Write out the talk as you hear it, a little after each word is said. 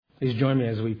Please join me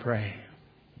as we pray.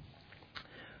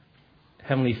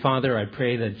 Heavenly Father, I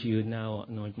pray that you would now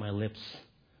anoint my lips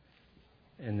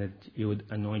and that you would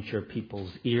anoint your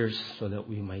people's ears so that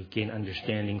we might gain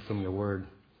understanding from your word.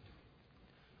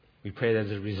 We pray that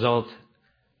as a result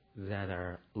that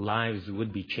our lives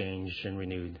would be changed and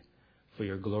renewed for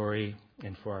your glory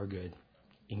and for our good.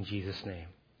 In Jesus' name,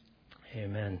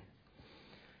 amen.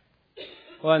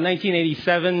 Well, in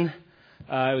 1987,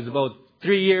 it was about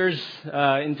 3 years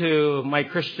into my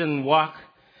Christian walk.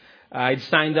 I'd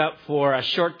signed up for a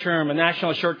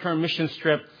national short-term mission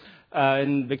trip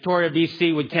in Victoria,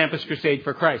 BC with Campus Crusade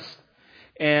for Christ.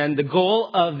 And the goal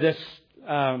of this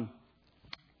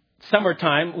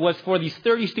summertime was for these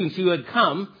 30 students who had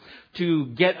come to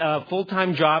get a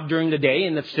full-time job during the day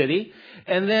in the city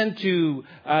and then to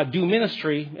do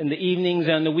ministry in the evenings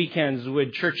and the weekends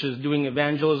with churches doing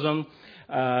evangelism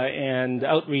and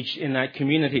outreach in that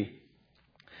community.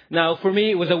 Now, for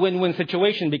me, it was a win-win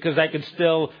situation because I could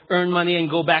still earn money and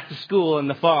go back to school in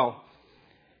the fall.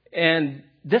 And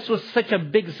this was such a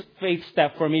big faith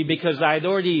step for me because I'd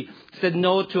already said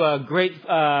no to a great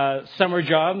summer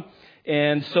job.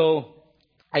 And so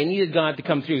I needed God to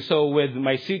come through. So with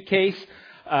my suitcase,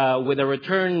 with a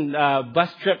return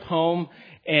bus trip home,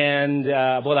 and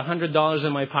about $100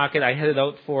 in my pocket, I headed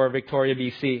out for Victoria,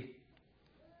 BC.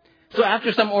 So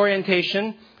after some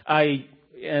orientation, I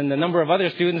and a number of other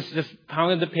students just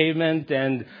pounded the pavement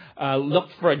and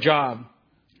looked for a job.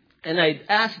 And I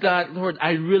asked God, Lord,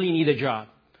 I really need a job.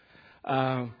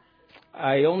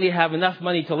 I only have enough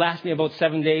money to last me about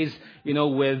 7 days,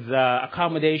 with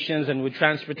accommodations and with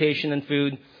transportation and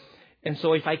food. And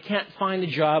so if I can't find a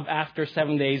job after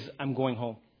 7 days, I'm going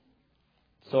home.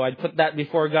 So I put that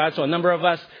before God. So a number of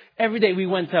us, every day we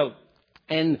went out.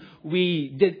 And we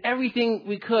did everything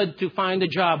we could to find a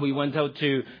job. We went out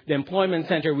to the employment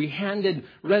center. We handed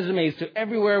resumes to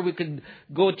everywhere we could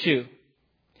go to.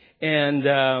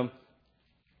 And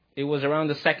it was around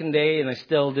the second day, and I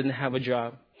still didn't have a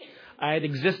job. I had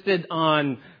existed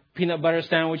on peanut butter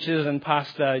sandwiches and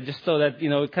pasta just so that,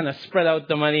 it kind of spread out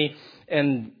the money.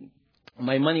 And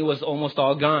my money was almost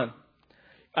all gone.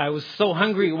 I was so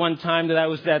hungry one time that I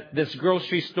was at this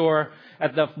grocery store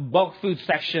at the bulk food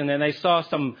section, and I saw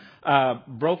some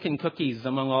broken cookies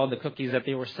among all the cookies that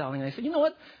they were selling. And I said, you know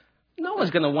what? No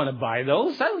one's going to want to buy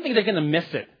those. I don't think they're going to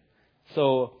miss it.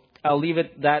 So I'll leave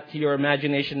that to your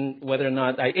imagination whether or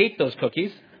not I ate those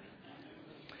cookies.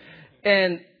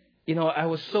 And, I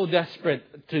was so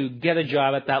desperate to get a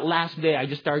job. At that last day, I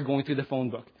just started going through the phone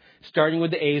book, starting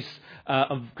with the A's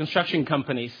of construction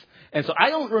companies. And so I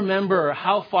don't remember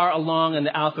how far along in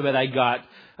the alphabet I got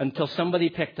until somebody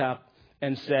picked up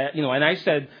and said, and I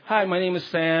said, hi, my name is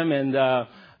Sam, and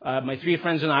my 3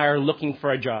 friends and I are looking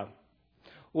for a job.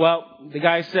 Well, the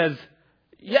guy says,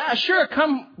 yeah, sure,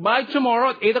 come by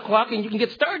tomorrow at 8 o'clock and you can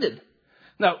get started.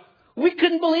 Now, we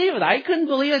couldn't believe it. I couldn't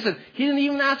believe it. I said, he didn't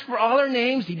even ask for all our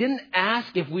names. He didn't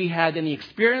ask if we had any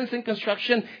experience in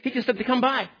construction. He just said to come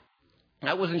by.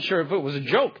 I wasn't sure if it was a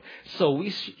joke. So we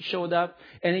showed up,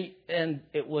 and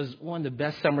it was one of the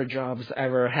best summer jobs I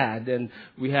ever had. And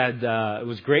we had, it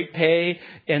was great pay,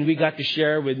 and we got to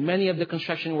share with many of the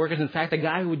construction workers. In fact, the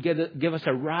guy who would give us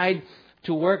a ride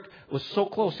to work was so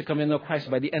close to coming to know Christ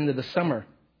by the end of the summer.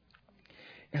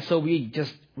 And so we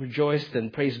just rejoiced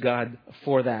and praised God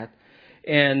for that.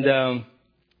 And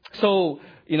so,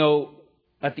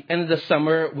 at the end of the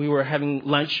summer, we were having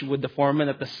lunch with the foreman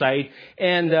at the site,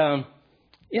 and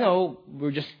we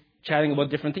were just chatting about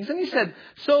different things. And he said,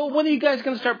 so when are you guys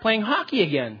going to start playing hockey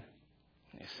again?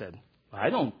 I said,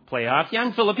 I don't play hockey.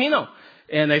 I'm Filipino.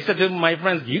 And I said to my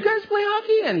friends, do you guys play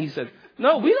hockey? And he said,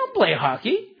 no, we don't play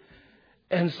hockey.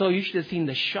 And so you should have seen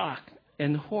the shock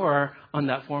and horror on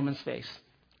that foreman's face.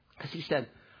 Because he said,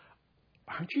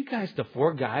 aren't you guys the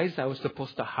 4 guys I was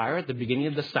supposed to hire at the beginning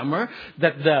of the summer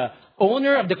that the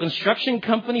owner of the construction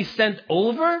company sent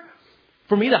over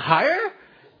for me to hire?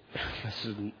 I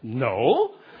said,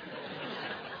 no.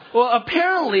 Well,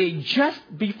 apparently, just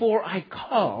before I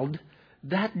called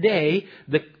that day,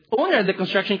 the owner of the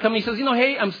construction company says,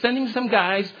 hey, I'm sending some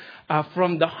guys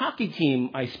from the hockey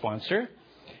team I sponsor,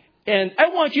 and I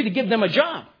want you to give them a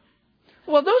job.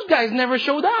 Well, those guys never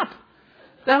showed up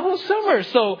that whole summer.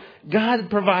 So God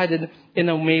provided in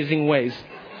amazing ways.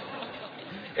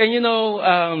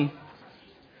 And,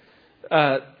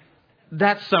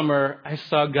 that summer, I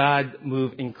saw God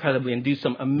move incredibly and do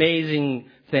some amazing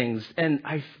things. And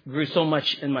I grew so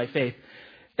much in my faith.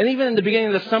 And even in the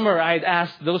beginning of the summer, I had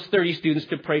asked those 30 students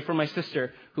to pray for my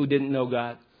sister who didn't know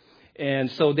God.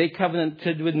 And so they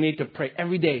covenanted with me to pray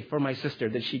every day for my sister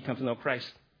that she'd come to know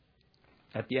Christ.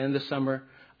 At the end of the summer,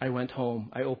 I went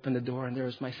home. I opened the door, and there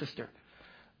was my sister.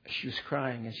 She was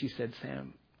crying, and she said,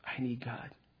 Sam, I need God.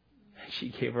 And she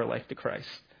gave her life to Christ.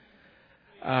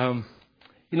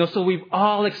 So we've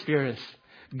all experienced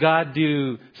God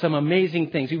do some amazing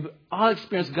things. We've all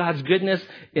experienced God's goodness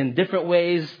in different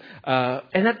ways.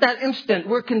 And at that instant,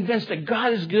 we're convinced that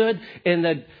God is good and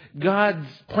that God's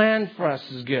plan for us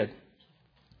is good.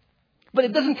 But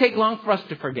it doesn't take long for us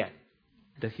to forget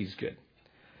that He's good.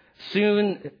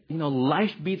 Soon,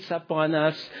 life beats up on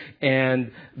us,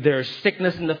 and there's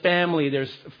sickness in the family,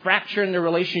 there's fracture in the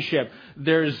relationship,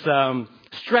 there's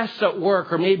stress at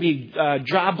work, or maybe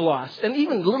job loss, and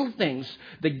even little things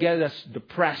that get us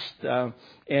depressed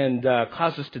and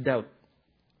cause us to doubt.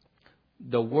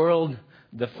 The world,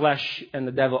 the flesh, and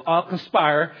the devil all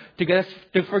conspire to get us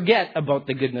to forget about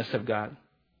the goodness of God.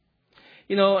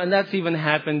 And that's even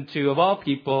happened to, of all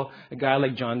people, a guy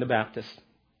like John the Baptist.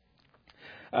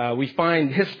 We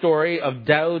find his story of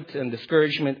doubt and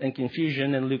discouragement and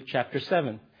confusion in Luke chapter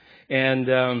 7.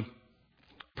 And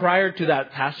prior to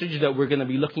that passage that we're going to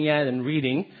be looking at and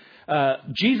reading,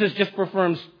 Jesus just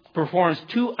performs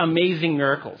two amazing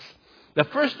miracles. The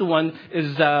first one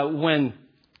is when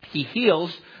He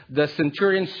heals the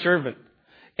centurion's servant.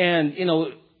 And,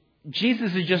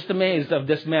 Jesus is just amazed of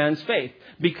this man's faith,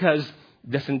 because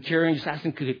the centurion just asked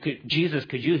him, Jesus,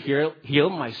 could you heal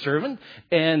my servant?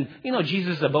 And,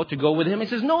 Jesus is about to go with him. He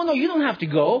says, no, you don't have to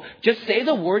go. Just say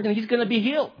the word and he's going to be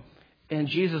healed. And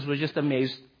Jesus was just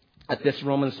amazed at this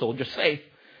Roman soldier's faith.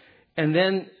 And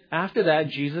then after that,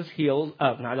 Jesus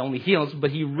not only heals,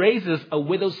 but He raises a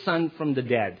widow's son from the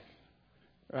dead.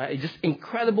 Right? Just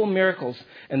incredible miracles.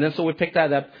 And then so we pick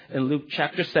that up in Luke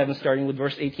chapter 7, starting with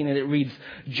verse 18, and it reads,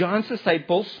 John's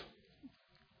disciples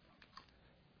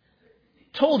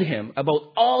told Him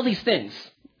about all these things,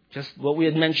 just what we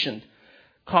had mentioned.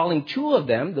 Calling two of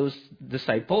them, those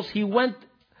disciples, He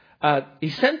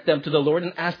sent them to the Lord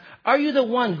and asked, are you the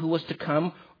one who was to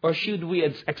come, or should we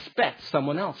expect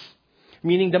someone else?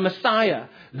 Meaning the Messiah,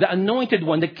 the anointed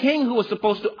one, the king who was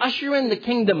supposed to usher in the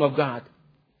kingdom of God.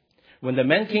 When the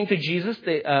men came to Jesus,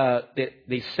 they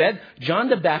said, John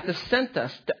the Baptist sent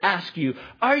us to ask you,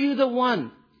 are you the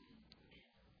one?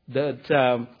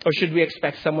 Or should we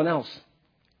expect someone else?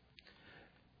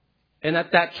 And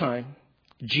at that time,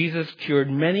 Jesus cured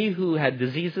many who had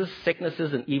diseases,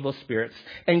 sicknesses, and evil spirits,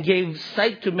 and gave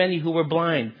sight to many who were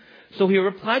blind. So He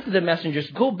replied to the messengers,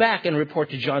 go back and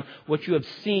report to John what you have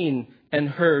seen and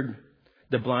heard.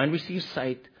 The blind receive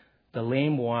sight, the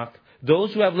lame walk,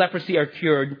 those who have leprosy are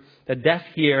cured, the deaf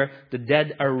hear, the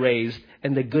dead are raised,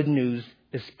 and the good news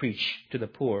is preached to the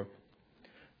poor.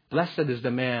 Blessed is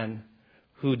the man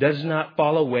who does not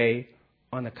fall away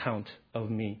on account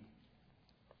of me.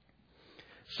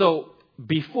 So,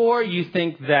 before you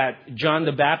think that John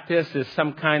the Baptist is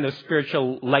some kind of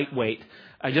spiritual lightweight,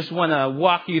 I just want to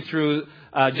walk you through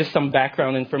just some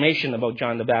background information about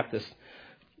John the Baptist.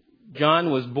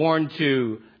 John was born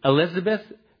to Elizabeth,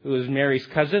 who was Mary's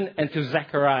cousin, and to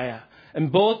Zechariah.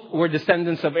 And both were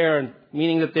descendants of Aaron,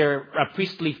 meaning that they're a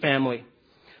priestly family.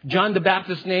 John the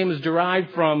Baptist's name is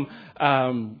derived from,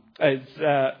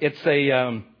 it's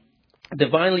a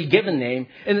divinely given name,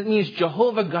 and it means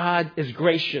Jehovah God is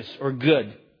gracious or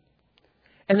good.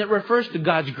 And it refers to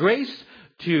God's grace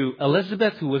to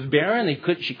Elizabeth, who was barren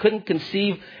and she couldn't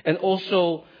conceive, and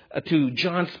also to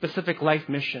John's specific life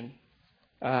mission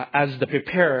as the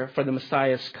preparer for the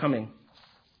Messiah's coming.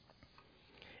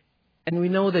 And we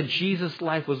know that Jesus'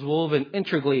 life was woven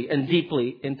integrally and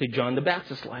deeply into John the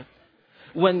Baptist's life.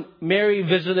 When Mary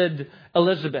visited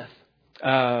Elizabeth,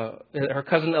 her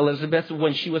cousin Elizabeth,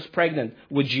 when she was pregnant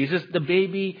with Jesus, the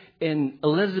baby in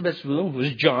Elizabeth's womb, who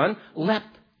was John,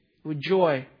 leapt with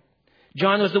joy.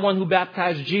 John was the one who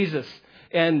baptized Jesus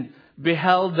and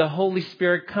beheld the Holy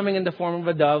Spirit coming in the form of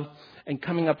a dove and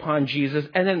coming upon Jesus.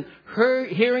 And then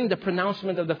hearing the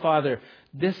pronouncement of the Father,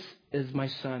 this is my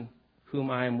Son, whom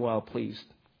I am well pleased.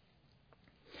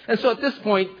 And so at this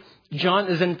point, John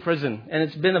is in prison, and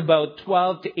it's been about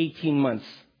 12 to 18 months,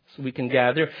 so we can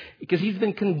gather, because he's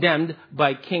been condemned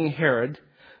by King Herod,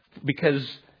 because,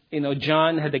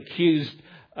 John had accused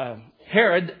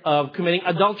Herod of committing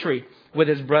adultery with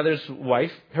his brother's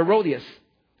wife, Herodias.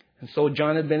 And so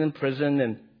John had been in prison,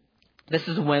 and this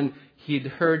is when he'd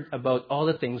heard about all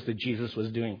the things that Jesus was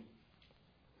doing.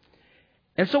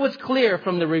 And so it's clear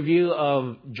from the review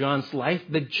of John's life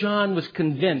that John was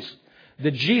convinced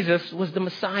that Jesus was the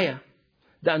Messiah,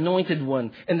 the anointed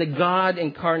one, and the God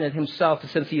incarnate Himself,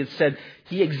 since He had said,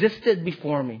 He existed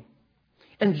before me.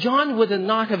 And John would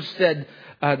not have said,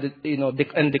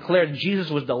 and declared Jesus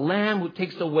was the Lamb who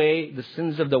takes away the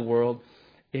sins of the world,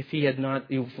 if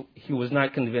he was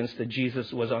not convinced that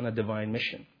Jesus was on a divine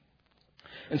mission.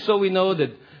 And so we know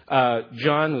that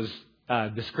John was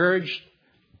discouraged,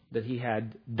 that he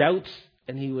had doubts,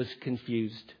 and he was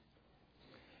confused.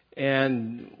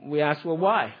 And we ask, well,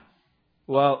 why?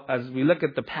 Well, as we look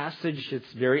at the passage,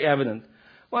 it's very evident.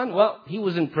 One, well, he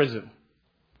was in prison.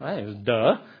 Right? It was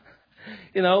duh.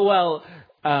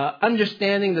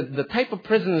 Understanding that the type of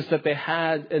prisons that they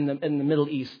had in the Middle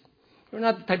East were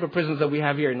not the type of prisons that we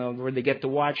have here, where they get to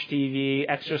watch TV,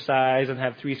 exercise, and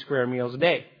have 3 square meals a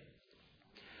day.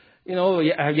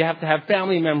 You have to have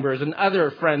family members and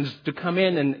other friends to come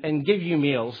in and give you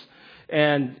meals.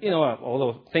 And,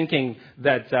 although thinking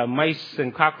that mice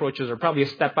and cockroaches are probably a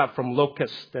step up from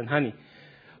locusts and honey.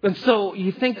 And so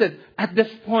you think that at this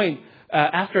point,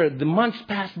 after the months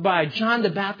passed by, John the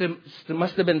Baptist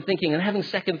must have been thinking and having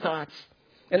second thoughts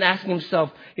and asking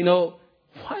himself,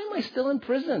 why am I still in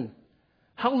prison?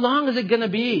 How long is it going to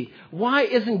be? Why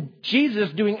isn't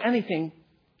Jesus doing anything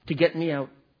to get me out?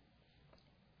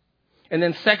 And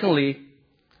then secondly,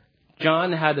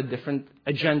 John had a different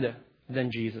agenda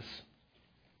than Jesus.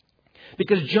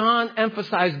 Because John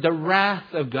emphasized the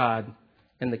wrath of God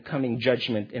and the coming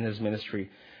judgment in his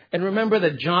ministry. And remember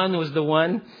that John was the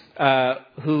one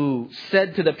who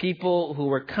said to the people who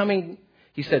were coming,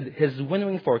 he said, his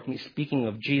winnowing fork, speaking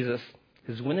of Jesus,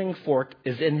 his winnowing fork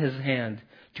is in his hand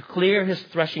to clear his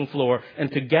threshing floor and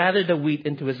to gather the wheat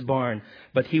into his barn.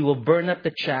 But he will burn up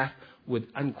the chaff with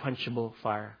unquenchable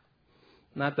fire.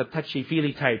 Not the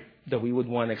touchy-feely type that we would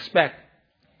want to expect.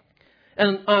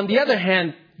 And on the other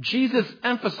hand, Jesus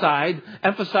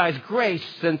emphasized grace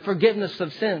and forgiveness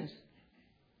of sins.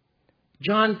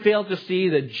 John failed to see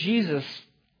that Jesus'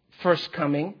 first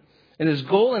coming, and his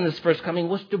goal in his first coming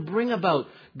was to bring about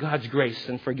God's grace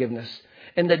and forgiveness.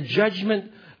 And the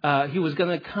judgment, he was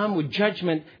going to come with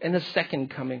judgment in his second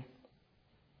coming.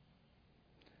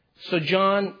 So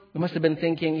John must have been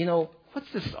thinking,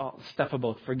 what's this all stuff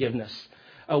about forgiveness?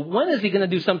 When is he going to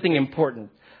do something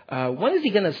important? When is he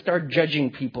going to start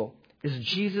judging people? Is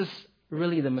Jesus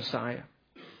really the Messiah?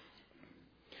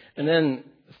 And then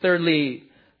thirdly,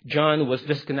 John was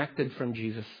disconnected from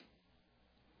Jesus.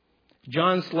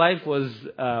 John's life was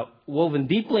woven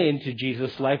deeply into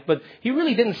Jesus' life, but he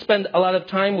really didn't spend a lot of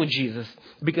time with Jesus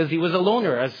because he was a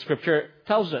loner, as Scripture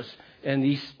tells us. And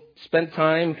he spent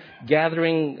time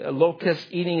gathering locusts,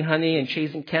 eating honey, and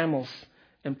chasing camels,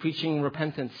 and preaching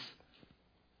repentance.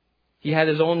 He had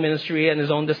his own ministry and his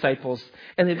own disciples.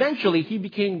 And eventually he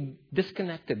became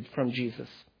disconnected from Jesus,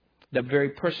 the very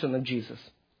person of Jesus.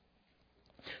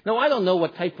 Now, I don't know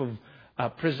what type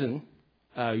of prison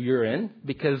you're in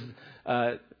because,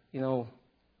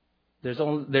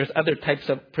 there's other types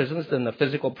of prisons than the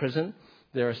physical prison.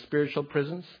 There are spiritual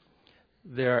prisons.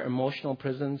 There are emotional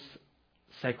prisons,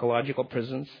 psychological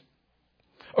prisons.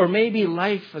 Or maybe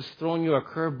life has thrown you a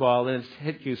curveball and it's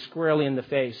hit you squarely in the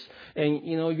face. And,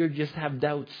 you just have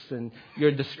doubts and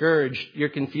you're discouraged. You're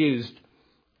confused.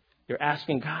 You're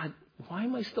asking God, why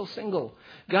am I still single?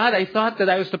 God, I thought that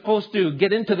I was supposed to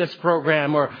get into this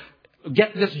program or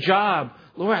get this job.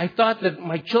 Lord, I thought that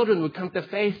my children would come to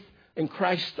faith in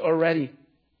Christ already.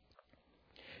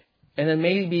 And then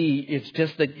maybe it's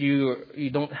just that you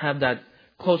don't have that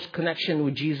close connection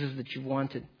with Jesus that you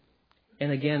wanted.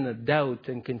 And again, the doubt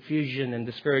and confusion and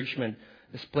discouragement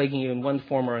is plaguing you in one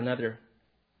form or another.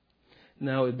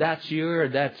 Now, if that's you or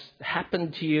that's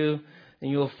happened to you,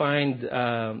 then you'll find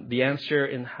the answer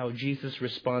in how Jesus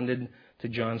responded to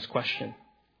John's question.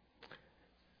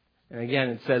 And again,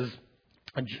 it says,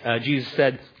 Jesus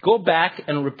said, "Go back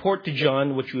and report to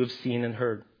John what you have seen and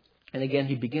heard." And again,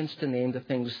 he begins to name the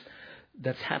things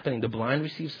that's happening. The blind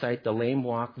receive sight, the lame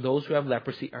walk, those who have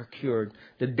leprosy are cured,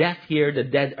 the deaf hear, the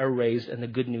dead are raised, and the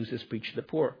good news is preached to the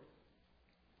poor.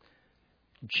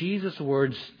 Jesus'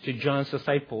 words to John's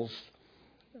disciples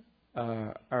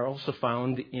are also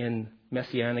found in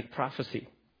Messianic prophecy.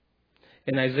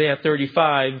 In Isaiah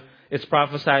 35, it's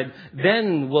prophesied,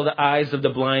 "Then will the eyes of the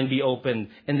blind be opened,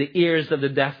 and the ears of the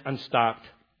deaf unstopped.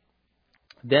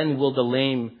 Then will the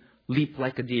lame leap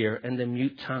like a deer, and the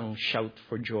mute tongue shout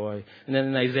for joy." And then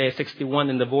in Isaiah 61,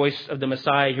 in the voice of the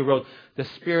Messiah, he wrote, "The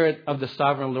Spirit of the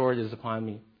Sovereign Lord is upon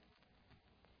me,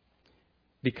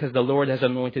 because the Lord has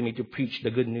anointed me to preach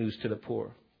the good news to the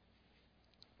poor."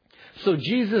 So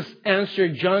Jesus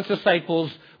answered John's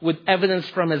disciples with evidence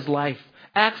from his life,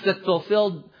 acts that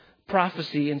fulfilled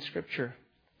prophecy in Scripture.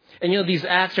 And these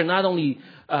acts are not only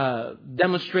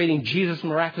demonstrating Jesus'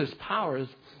 miraculous powers,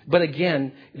 but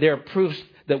again, they're proofs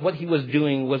that what he was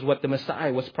doing was what the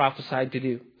Messiah was prophesied to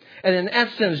do. And in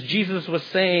essence, Jesus was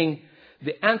saying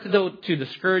the antidote to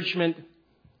discouragement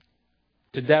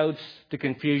to doubts, to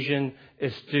confusion,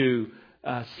 is to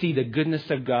see the goodness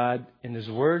of God in His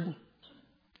Word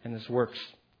and His works.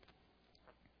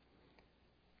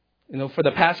 For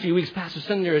the past few weeks, Pastor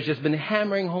Cinder has just been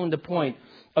hammering home the point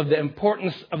of the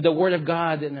importance of the Word of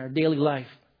God in our daily life.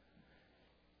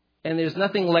 And there's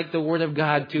nothing like the Word of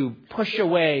God to push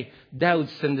away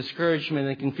doubts and discouragement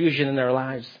and confusion in our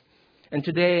lives. And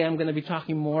today I'm going to be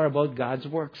talking more about God's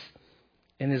works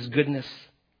and His goodness.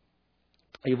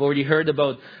 You've already heard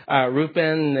about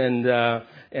Rupen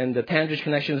and the Tandridge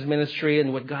Connections Ministry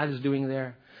and what God is doing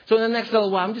there. So in the next little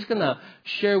while, I'm just going to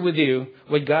share with you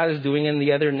what God is doing in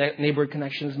the other Neighborhood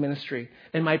Connections Ministry.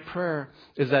 And my prayer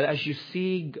is that as you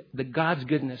see God's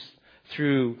goodness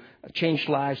through changed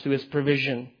lives, through His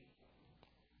provision,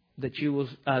 that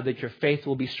your faith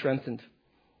will be strengthened,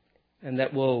 and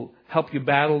that will help you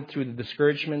battle through the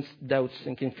discouragements, doubts,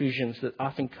 and confusions that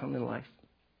often come in life.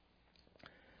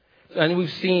 And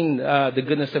we've seen the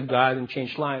goodness of God in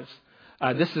changed lives.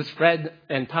 This is Fred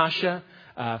and Tasha.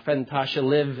 Fred and Tasha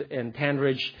live in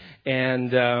Tandridge, and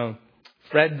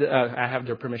Fred, I have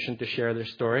their permission to share their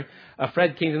story.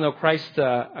 Fred came to know Christ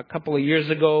a couple of years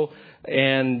ago,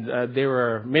 and they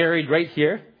were married right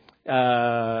here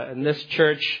in this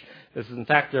church. This is, in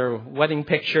fact, their wedding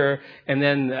picture. And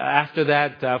then after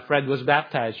that, Fred was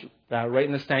baptized right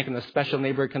in this tank in a special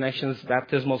Neighborhood Connections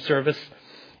baptismal service.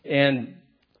 And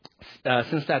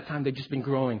since that time, they've just been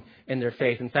growing in their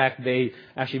faith. In fact, they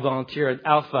actually volunteer at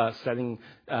Alpha, setting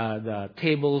the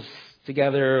tables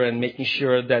together and making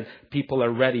sure that people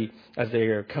are ready as they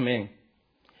are coming.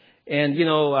 And,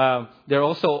 they're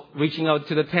also reaching out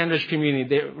to the Tandridge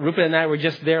community. Rupen and I were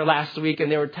just there last week, and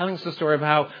they were telling us the story of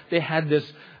how they had this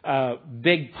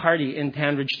big party in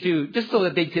Tandridge, too, just so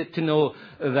that they get to know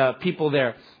the people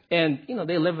there. And,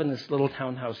 they live in this little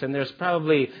townhouse, and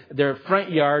their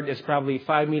front yard is probably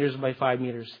 5 meters by 5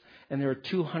 meters. And there are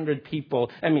 200 people.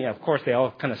 I mean, of course, they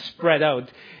all kind of spread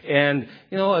out. And,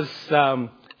 as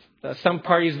some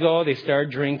parties go, they start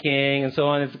drinking and so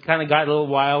on. It's kind of got a little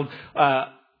wild.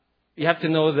 You have to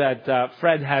know that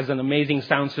Fred has an amazing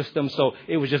sound system, so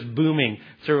it was just booming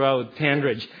throughout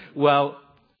Tandridge. Well,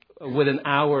 within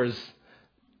hours,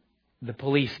 the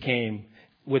police came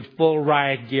with full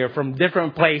riot gear from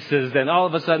different places, and all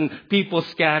of a sudden, people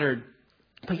scattered.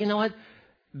 But you know what?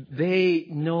 They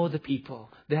know the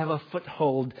people. They have a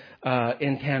foothold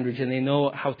in Tandridge, and they know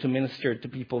how to minister to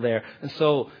people there. And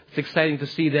so it's exciting to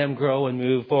see them grow and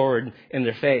move forward in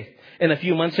their faith. And a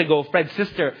few months ago, Fred's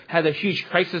sister had a huge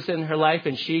crisis in her life,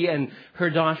 and she and her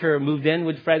daughter moved in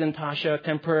with Fred and Tasha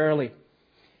temporarily.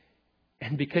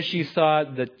 And because she saw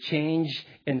the change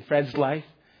in Fred's life,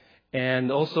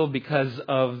 and also because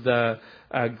of the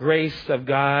grace of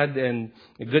God and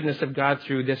the goodness of God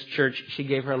through this church, she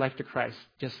gave her life to Christ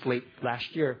just late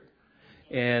last year.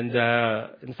 And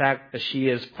in fact, she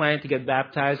is planning to get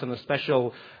baptized on a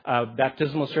special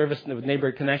baptismal service with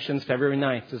Neighborhood Connections February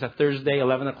 9th. It's a Thursday,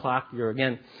 11 o'clock. You're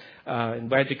again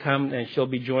invited to come, and she'll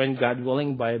be joined, God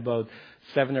willing, by about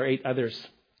 7 or 8 others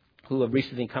who have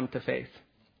recently come to faith.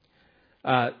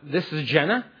 This is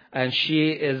Jenna. And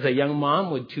she is a young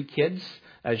mom with 2 kids.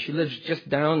 She lives just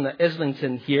down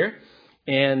Islington here.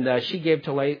 And she gave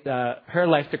her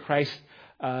life to Christ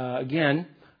again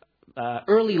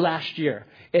early last year.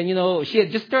 And, she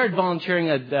had just started volunteering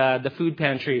at the food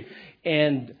pantry.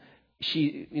 And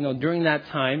she, during that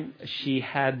time, she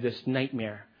had this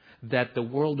nightmare that the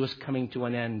world was coming to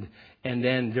an end. And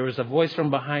then there was a voice from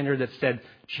behind her that said,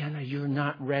 "Jenna, you're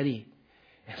not ready."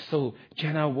 And so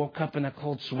Jenna woke up in a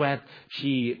cold sweat.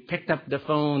 She picked up the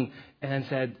phone and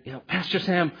said, "Pastor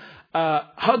Sam,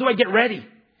 how do I get ready?"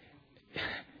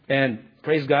 And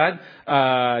praise God,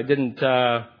 didn't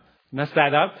mess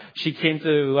that up. She came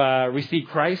to receive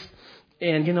Christ.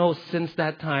 And, since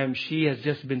that time, she has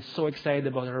just been so excited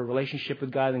about her relationship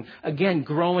with God and, again,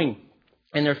 growing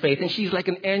in their faith. And she's like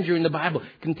an Andrew in the Bible,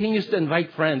 continues to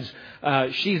invite friends.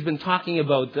 She's been talking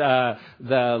about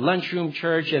the lunchroom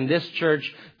church and this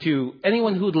church to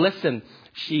anyone who'd listen.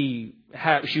 She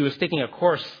was taking a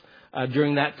course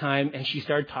during that time, and she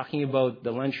started talking about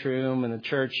the lunchroom and the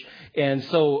church. And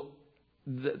so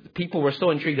the people were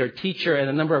so intrigued. Her teacher and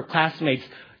a number of classmates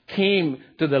came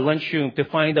to the lunchroom to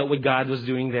find out what God was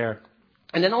doing there.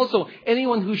 And then also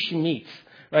anyone who she meets.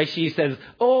 Right, she says,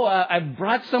 I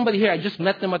brought somebody here. I just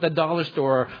met them at the dollar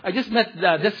store. I just met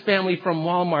this family from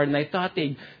Walmart, and I thought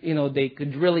they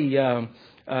could really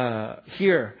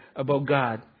hear about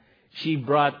God. She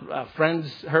brought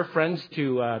her friends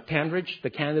to Tandridge, the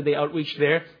Canada Day outreach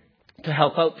there, to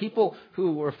help out people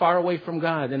who were far away from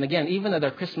God. And again, even at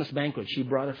our Christmas banquet, she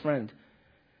brought a friend.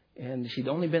 And she'd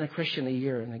only been a Christian a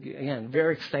year. And again,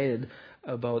 very excited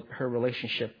about her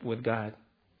relationship with God.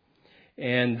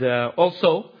 And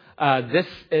also, this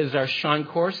is our Sean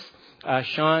course.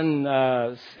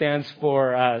 Sean stands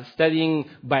for Studying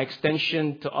by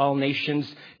Extension to All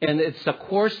Nations. And it's a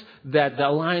course that the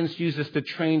Alliance uses to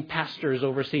train pastors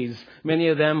overseas. Many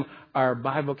of them are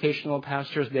bivocational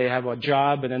pastors. They have a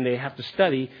job and then they have to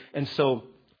study. And so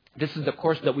this is the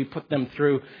course that we put them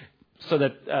through so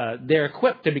that they're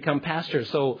equipped to become pastors.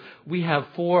 So we have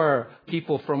 4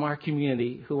 people from our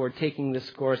community who are taking this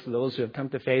course, those who have come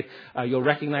to faith. You'll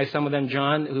recognize some of them.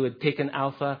 John, who had taken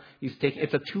Alpha,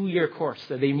 it's a 2-year course.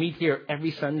 They meet here every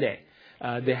Sunday.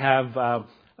 They have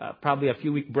probably a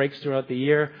few week breaks throughout the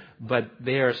year, but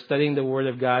they are studying the Word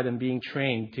of God and being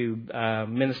trained to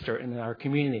minister in our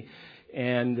community.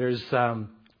 And there's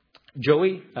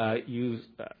Joey.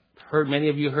 Many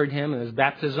of you heard him in his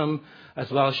baptism, as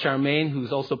well as Charmaine,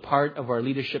 who's also part of our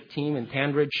leadership team in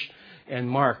Tanbridge, and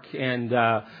Mark. And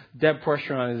Deb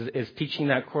Porcheron is teaching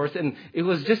that course. And it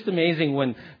was just amazing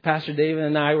when Pastor David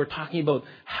and I were talking about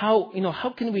how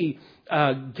can we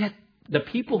get the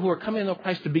people who are coming to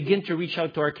Christ to begin to reach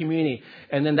out to our community.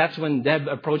 And then that's when Deb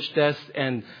approached us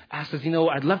and asked us,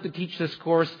 I'd love to teach this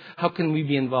course. How can we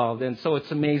be involved? And so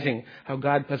it's amazing how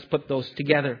God has put those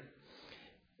together.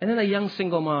 And then a young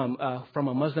single mom from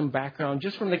a Muslim background,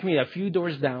 just from the community, a few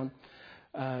doors down.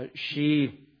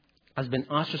 She has been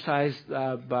ostracized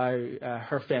by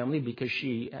her family because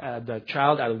she had a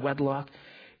child out of wedlock.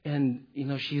 And,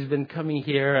 she's been coming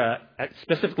here,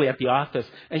 specifically at the office.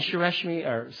 And Shireshmi,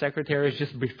 our secretary, has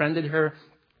just befriended her.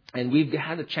 And we've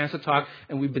had a chance to talk,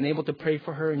 and we've been able to pray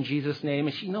for her in Jesus' name.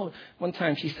 And one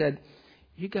time she said,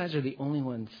 "You guys are the only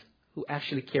ones who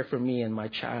actually care for me and my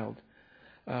child."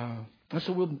 And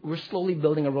so we're slowly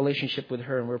building a relationship with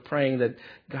her, and we're praying that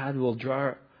God will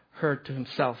draw her to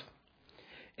Himself.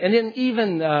 And then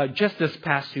even just this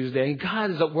past Tuesday,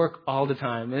 God is at work all the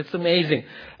time. And it's amazing.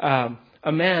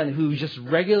 A man who's just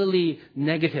regularly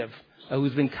negative,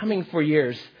 who's been coming for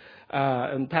years.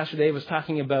 And Pastor Dave was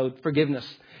talking about forgiveness.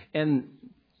 And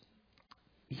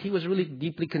he was really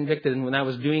deeply convicted when I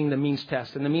was doing the means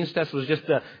test. And the means test was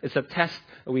it's a test.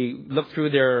 We look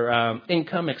through their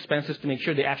income, expenses to make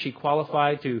sure they actually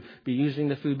qualify to be using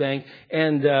the food bank.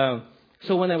 And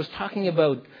so when I was talking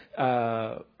about,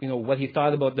 what he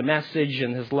thought about the message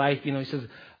and his life, he says,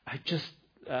 I just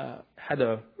had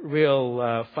a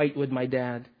real fight with my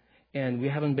dad, and we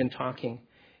haven't been talking.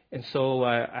 And so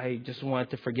I just wanted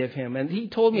to forgive him. And he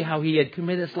told me how he had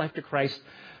committed his life to Christ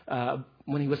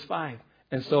when he was 5.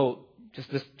 And so just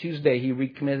this Tuesday, he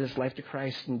recommitted his life to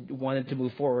Christ and wanted to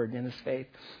move forward in his faith.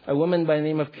 A woman by the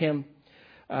name of Kim,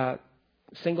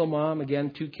 single mom,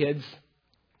 again, 2 kids.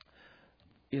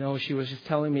 She was just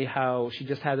telling me how she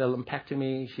just had a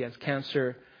lumpectomy. She has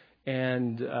cancer,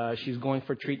 and she's going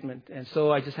for treatment. And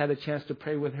so I just had a chance to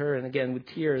pray with her. And again, with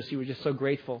tears, she was just so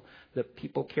grateful that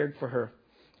people cared for her.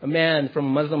 A man from a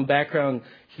Muslim background,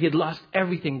 he had lost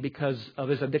everything because of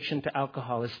his addiction to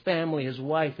alcohol, his family, his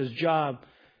wife, his job.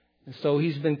 And so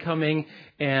he's been coming,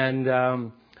 and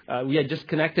we had just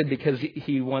connected because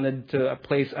he wanted to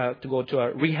go to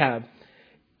a rehab.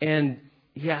 And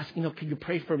he asked, could you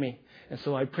pray for me? And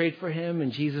so I prayed for him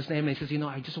in Jesus' name. And he says,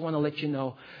 I just want to let you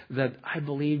know that I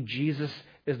believe Jesus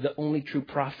is the only true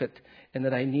prophet, and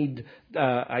that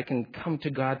I can come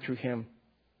to God through him.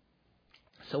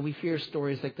 So we hear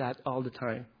stories like that all the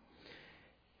time.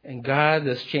 And God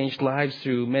has changed lives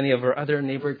through many of our other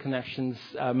neighborhood connections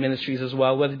ministries as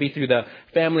well, whether it be through the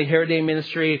Family Hair Day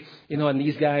ministry, and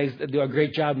these guys do a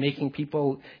great job making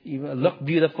people look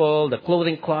beautiful, the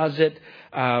clothing closet.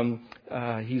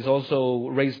 He's also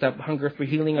raised up Hunger for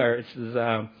Healing,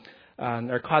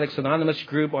 Narcotics Anonymous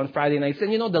group on Friday nights.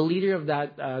 And the leader of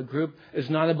that group is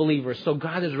not a believer. So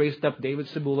God has raised up David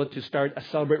Cibula to start a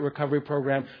Celebrate Recovery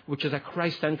program, which is a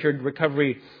Christ-centered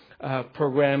recovery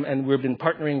program. And we've been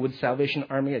partnering with Salvation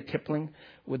Army at Kipling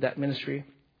with that ministry.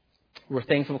 We're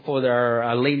thankful for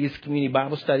our ladies' community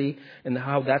Bible study and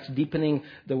how that's deepening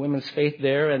the women's faith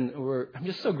there. And I'm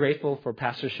just so grateful for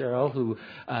Pastor Cheryl, who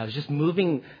is just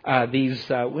moving these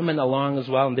women along as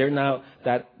well. And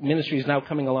that ministry is now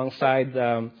coming alongside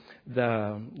the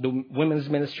women's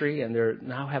ministry, and they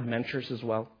now have mentors as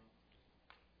well.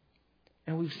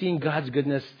 And we've seen God's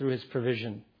goodness through His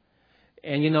provision.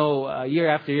 And year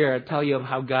after year, I tell you of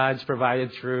how God's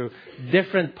provided through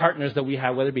different partners that we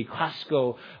have, whether it be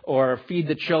Costco or Feed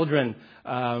the Children,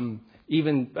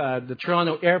 even the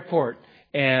Toronto Airport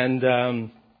and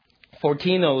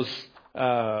Fortino's,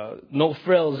 No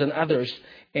Frills and others.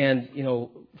 And,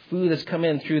 food has come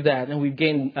in through that. And we've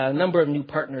gained a number of new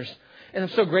partners. And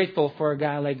I'm so grateful for a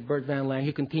guy like Bert Van Lang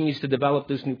who continues to develop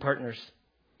those new partners.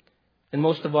 And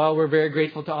most of all, we're very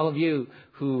grateful to all of you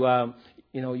who,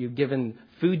 you've given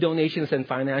food donations and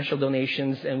financial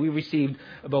donations. And we received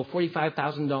about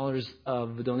 $45,000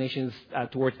 of donations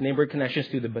towards Neighborhood Connections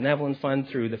through the Benevolent Fund,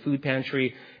 through the food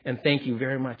pantry. And thank you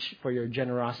very much for your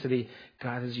generosity.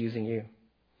 God is using you.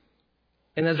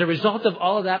 And as a result of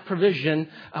all of that provision,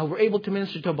 we're able to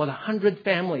minister to about 100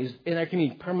 families in our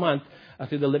community per month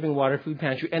through the Living Water Food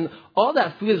Pantry. And all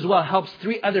that food as well helps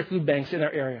 3 other food banks in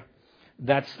our area.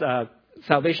 That's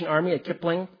Salvation Army at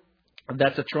Kipling.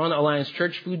 That's the Toronto Alliance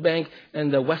Church Food Bank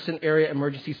and the Western Area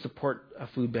Emergency Support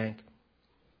Food Bank.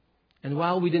 And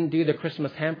while we didn't do the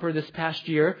Christmas hamper this past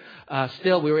year,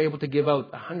 still we were able to give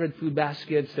out 100 food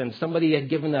baskets, and somebody had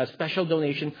given a special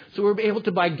donation. So we were able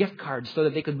to buy gift cards so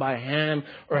that they could buy a ham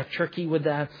or a turkey with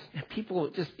that. And people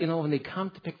just, when they come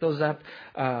to pick those up,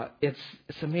 it's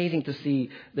amazing to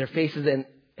see their faces,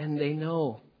 and they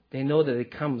know that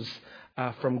it comes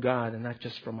from God and not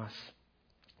just from us.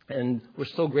 And we're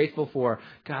so grateful for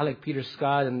God like Peter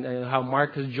Scott and how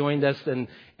Mark has joined us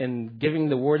in giving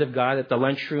the Word of God at the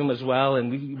lunchroom as well.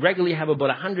 And we regularly have about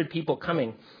 100 people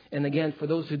coming. And again, for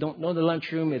those who don't know the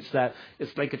lunchroom, it's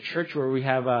like a church where we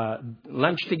have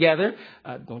lunch together.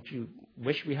 Don't you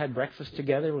wish we had breakfast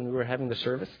together when we were having the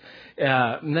service?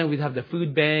 And then we'd have the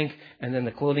food bank and then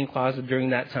the clothing closet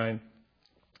during that time.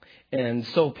 And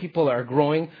so people are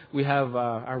growing. We have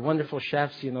our wonderful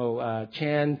chefs,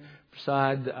 Chan,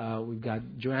 Prasad, we've got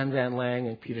Joanne Van Lang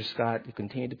and Peter Scott who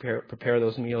continue to prepare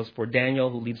those meals. For Daniel,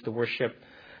 who leads the worship.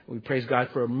 We praise God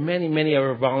for many, many of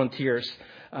our volunteers.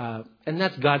 And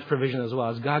that's God's provision as well,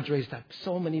 as God's raised up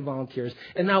so many volunteers.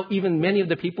 And now even many of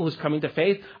the people who's coming to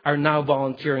faith are now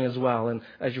volunteering as well. And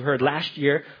as you heard last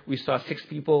year, we saw 6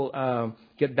 people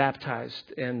get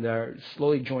baptized and are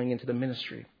slowly joining into the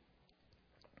ministry.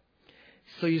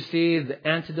 So you see, the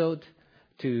antidote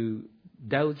to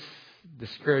doubts,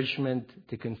 discouragement,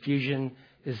 to confusion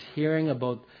is hearing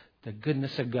about the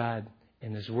goodness of God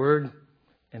in His Word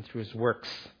and through His works.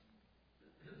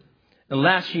 And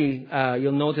lastly,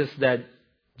 you'll notice that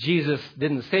Jesus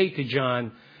didn't say to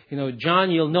John,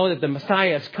 John, you'll know that the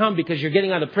Messiah has come because you're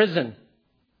getting out of prison.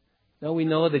 No, we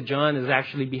know that John is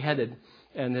actually beheaded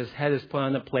and his head is put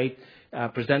on a plate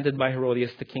presented by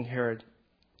Herodias to King Herod.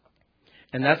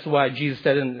 And that's why Jesus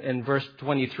said in verse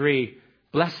 23,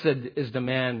 blessed is the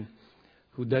man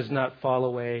who does not fall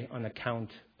away on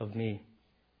account of me.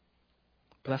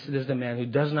 Blessed is the man who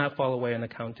does not fall away on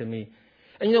account of me.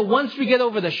 And once we get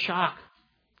over the shock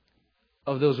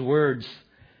of those words,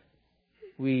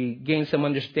 we gain some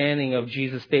understanding of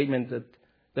Jesus' statement that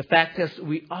the fact is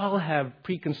we all have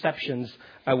preconceptions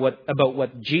about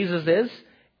what Jesus is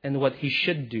and what He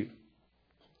should do.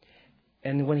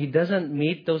 And when He doesn't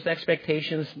meet those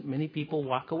expectations, many people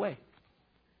walk away,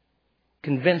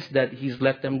 convinced that He's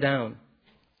let them down.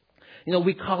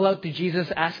 We call out to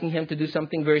Jesus asking Him to do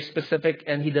something very specific,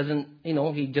 and He doesn't,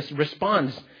 He just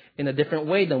responds in a different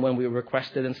way than when we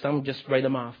requested, and some just write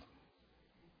Him off.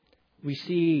 We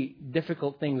see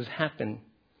difficult things happen.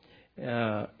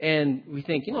 And we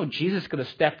think, Jesus could have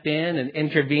stepped in and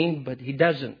intervened, but He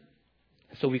doesn't.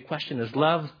 So we question His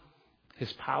love,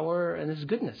 His power, and His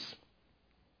goodness.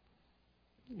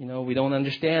 We don't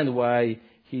understand why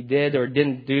He did or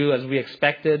didn't do as we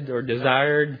expected or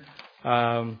desired,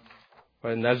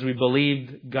 and as we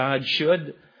believed God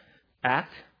should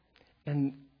act.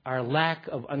 And our lack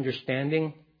of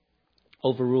understanding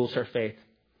overrules our faith.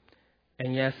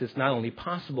 And yes, it's not only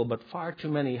possible, but far too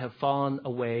many have fallen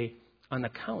away on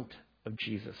account of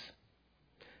Jesus.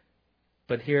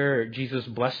 But here, Jesus'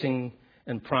 blessing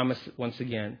and promise once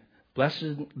again.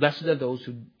 Blessed are those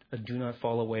who do not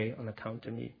fall away on account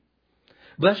of me.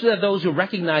 Blessed are those who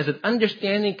recognize that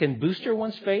understanding can booster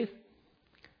one's faith,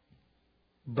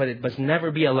 but it must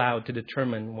never be allowed to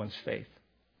determine one's faith.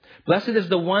 Blessed is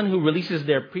the one who releases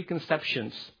their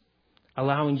preconceptions,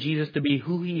 allowing Jesus to be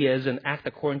who He is and act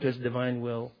according to His divine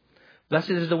will. Blessed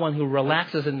is the one who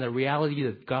relaxes in the reality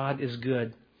that God is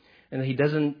good and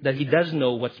that He does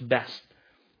know what's best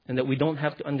and that we don't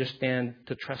have to understand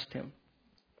to trust Him.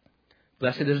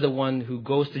 Blessed is the one who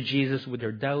goes to Jesus with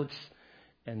their doubts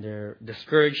and their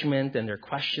discouragement and their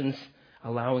questions,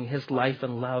 allowing His life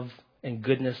and love and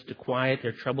goodness to quiet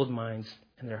their troubled minds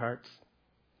and their hearts.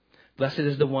 Blessed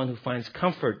is the one who finds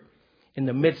comfort in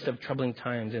the midst of troubling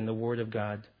times in the Word of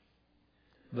God.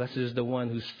 Blessed is the one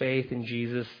whose faith in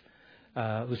Jesus,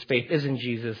 whose faith is in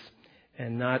Jesus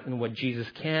and not in what Jesus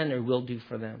can or will do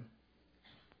for them.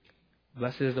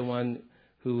 Blessed is the one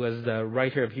who, as the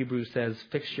writer of Hebrews says,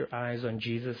 fix your eyes on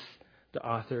Jesus, the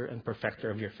author and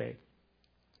perfecter of your faith.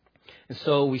 And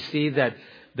so we see that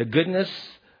the goodness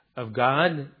of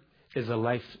God is a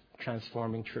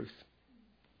life-transforming truth.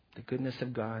 The goodness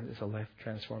of God is a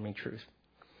life-transforming truth.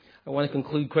 I want to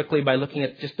conclude quickly by looking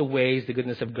at just the ways the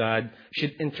goodness of God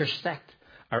should intersect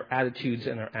our attitudes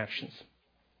and our actions.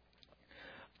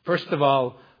 First of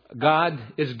all, God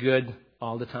is good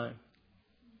all the time.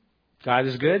 God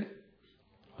is good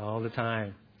all the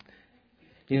time.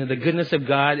 You know, the goodness of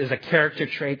God is a character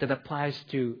trait that applies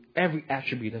to every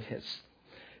attribute of His.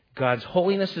 God's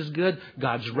holiness is good.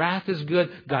 God's wrath is good.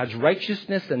 God's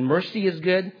righteousness and mercy is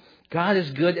good. God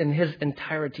is good in His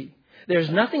entirety. There's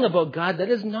nothing about God that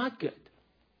is not good.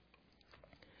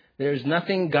 There's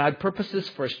nothing God purposes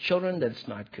for His children that's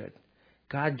not good.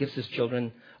 God gives His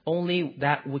children only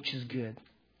that which is good.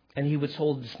 And He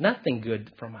withholds nothing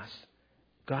good from us.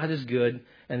 God is good,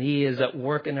 and He is at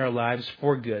work in our lives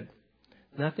for good.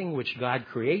 Nothing which God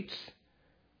creates,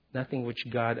 nothing which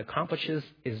God accomplishes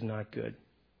is not good.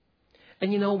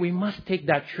 And you know, we must take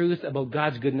that truth about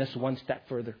God's goodness one step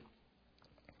further.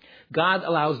 God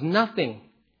allows nothing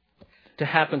to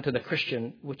happen to the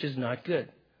Christian which is not good.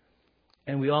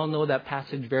 And we all know that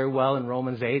passage very well in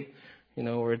Romans 8,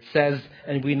 where it says,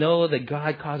 and we know that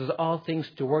God causes all things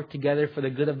to work together for the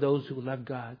good of those who love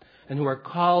God and who are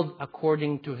called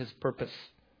according to His purpose.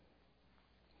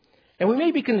 And we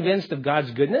may be convinced of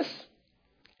God's goodness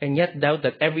and yet doubt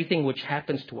that everything which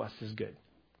happens to us is good,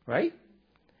 right?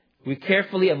 We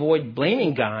carefully avoid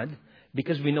blaming God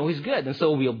because we know He's good. And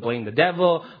so we'll blame the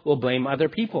devil, we'll blame other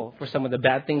people for some of the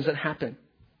bad things that happen.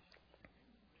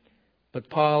 But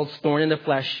Paul's thorn in the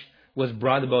flesh was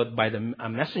brought about by a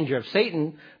messenger of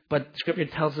Satan, but Scripture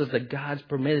tells us that God's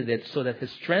permitted it so that His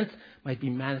strength might be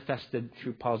manifested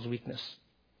through Paul's weakness.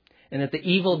 And that the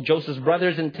evil Joseph's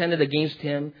brothers intended against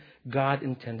him, God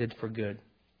intended for good.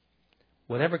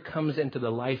 Whatever comes into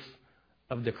the life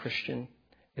of the Christian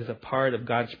is a part of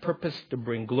God's purpose to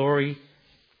bring glory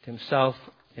to Himself,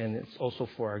 and it's also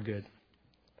for our good.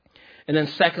 And then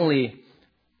secondly,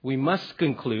 we must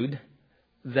conclude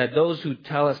that those who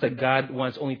tell us that God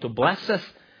wants only to bless us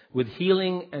with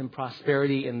healing and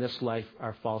prosperity in this life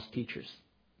are false teachers.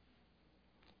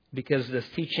 Because this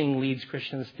teaching leads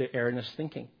Christians to erroneous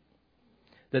thinking.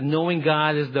 That knowing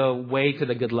God is the way to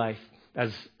the good life,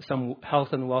 as some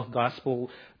health and wealth gospel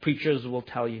preachers will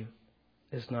tell you,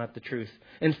 is not the truth.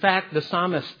 In fact, the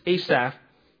psalmist Asaph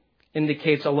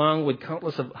indicates, along with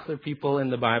countless of other people in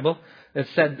the Bible, that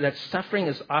said that suffering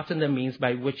is often the means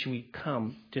by which we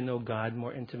come to know God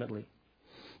more intimately.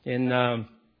 In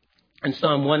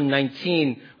Psalm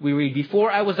 119, we read,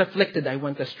 "Before I was afflicted, I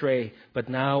went astray, but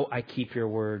now I keep your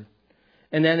word."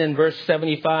 And then in verse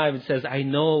 75, it says, "I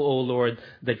know, O Lord,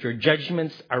 that your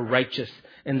judgments are righteous,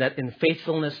 and that in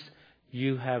faithfulness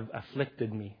you have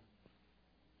afflicted me."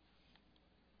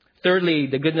 Thirdly,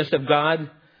 the goodness of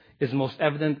God is most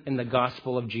evident in the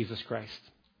gospel of Jesus Christ.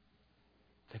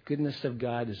 The goodness of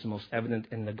God is most evident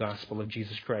in the gospel of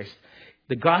Jesus Christ.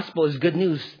 The gospel is good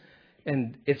news,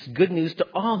 and it's good news to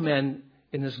all men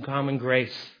in His common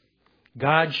grace.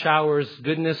 God showers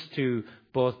goodness to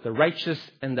both the righteous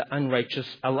and the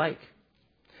unrighteous alike.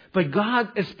 But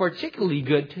God is particularly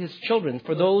good to His children,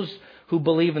 for those who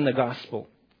believe in the gospel.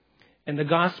 And the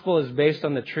gospel is based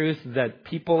on the truth that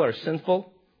people are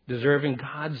sinful, deserving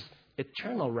God's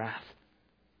eternal wrath.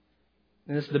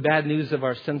 And this is the bad news of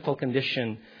our sinful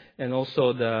condition, and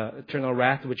also the eternal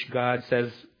wrath which God says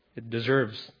it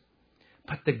deserves.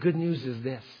 But the good news is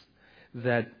this,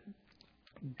 that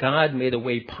God made a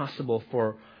way possible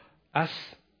for us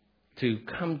to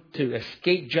come to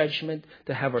escape judgment,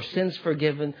 to have our sins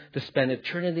forgiven, to spend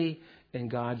eternity in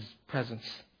God's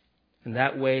presence. And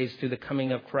that way is through the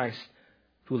coming of Christ,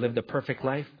 who lived a perfect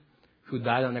life, who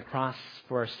died on the cross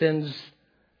for our sins,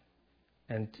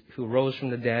 and who rose from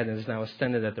the dead and is now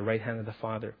ascended at the right hand of the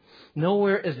Father.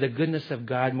 Nowhere is the goodness of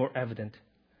God more evident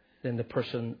than the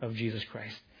person of Jesus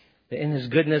Christ. In His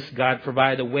goodness, God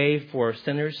provided a way for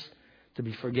sinners to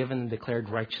be forgiven and declared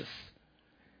righteous.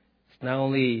 It's not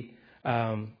only,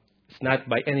 it's not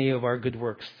by any of our good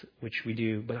works which we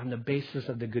do, but on the basis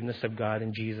of the goodness of God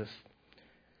in Jesus.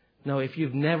 Now, if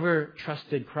you've never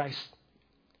trusted Christ,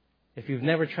 if you've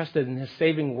never trusted in His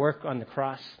saving work on the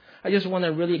cross, I just want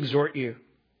to really exhort you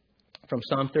from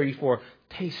Psalm 34,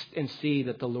 "Taste and see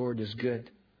that the Lord is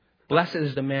good. Blessed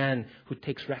is the man who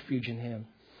takes refuge in Him."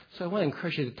 So I want to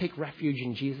encourage you to take refuge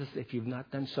in Jesus if you've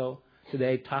not done so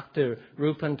today. Talk to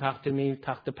Rupan, talk to me,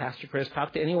 talk to Pastor Chris,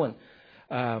 talk to anyone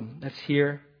that's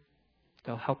here.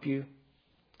 They'll help you.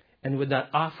 And with that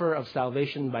offer of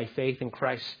salvation by faith in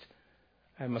Christ,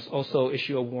 I must also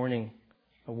issue a warning,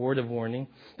 a word of warning,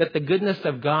 that the goodness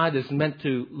of God is meant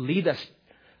to lead us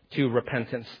to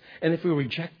repentance. And if we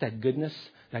reject that goodness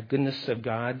of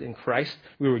God in Christ,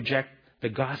 we reject the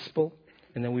gospel,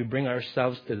 And then we bring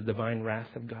ourselves to the divine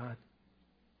wrath of God.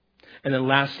 And then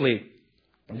lastly,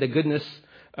 the goodness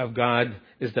of God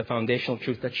is the foundational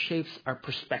truth that shapes our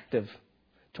perspective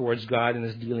towards God and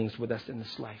His dealings with us in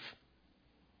this life.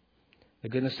 The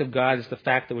goodness of God is the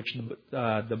fact that which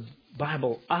the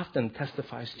Bible often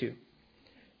testifies to.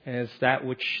 And it's that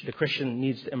which the Christian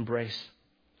needs to embrace.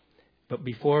 But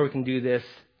before we can do this,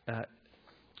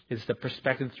 is the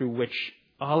perspective through which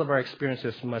all of our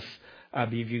experiences must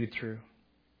be viewed through.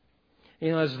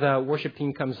 You know, as the worship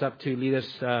team comes up to lead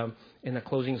us in the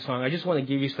closing song, I just want to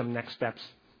give you some next steps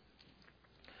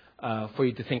for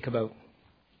you to think about.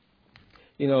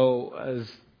 You know,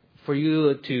 as for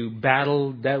you to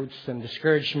battle doubts and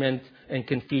discouragement and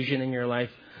confusion in your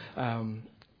life,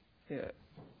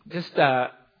 just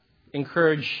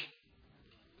encourage.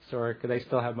 Sorry, could I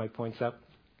still have my points up?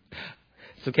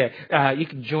 It's okay. You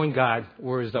can join God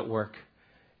where He's at work.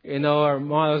 You know, our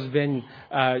motto has been,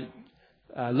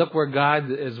 look where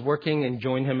God is working and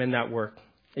join Him in that work.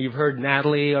 You've heard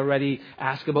Natalie already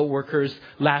ask about workers.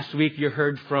 Last week you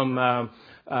heard from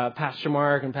Pastor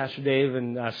Mark and Pastor Dave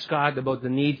and Scott about the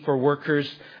need for workers.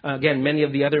 Again, many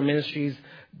of the other ministries.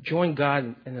 Join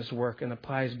God in His work and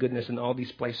apply His goodness in all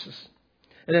these places.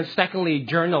 And then secondly,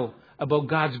 journal about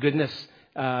God's goodness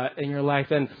in your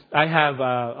life. And I have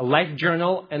a life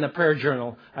journal and a prayer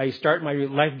journal. I start my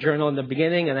life journal in the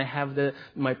beginning and I have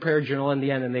my prayer journal in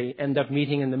the end, and they end up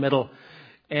meeting in the middle.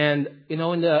 And, you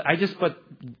know, I just put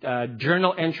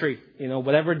journal entry, you know,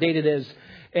 whatever date it is.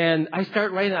 And I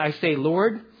start writing, I say,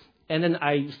 Lord, and then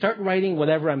I start writing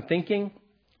whatever I'm thinking,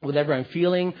 whatever I'm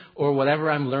feeling, or whatever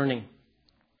I'm learning.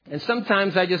 And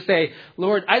sometimes I just say,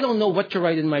 Lord, I don't know what to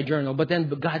write in my journal, but then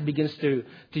God begins to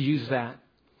use that.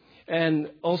 And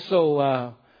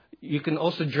also, you can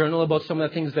also journal about some of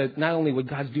the things that not only what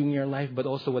God's doing in your life, but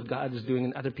also what God is doing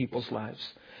in other people's lives.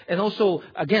 And also,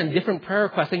 again, different prayer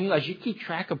requests. And as you keep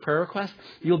track of prayer requests,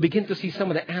 you'll begin to see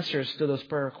some of the answers to those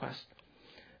prayer requests.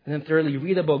 And then thirdly,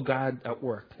 read about God at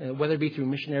work, whether it be through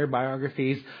missionary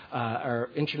biographies or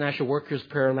international workers'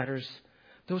 prayer letters.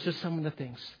 Those are some of the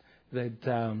things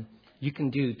that you can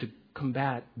do to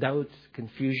combat doubt,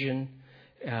 confusion,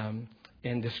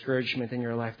 and discouragement in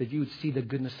your life, that you would see the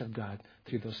goodness of God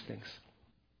through those things.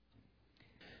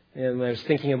 And when I was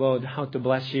thinking about how to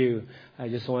bless you, I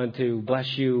just wanted to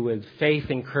bless you with faith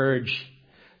and courage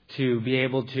to be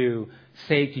able to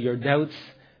say to your doubts,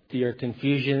 to your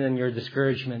confusion and your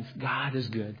discouragements, God is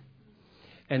good.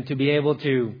 And to be able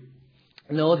to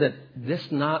know that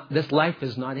this life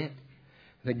is not it.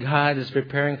 That God is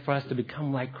preparing for us to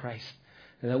become like Christ.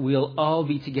 And that we'll all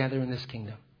be together in this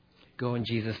kingdom. Go in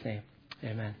Jesus' name.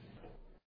 Amen.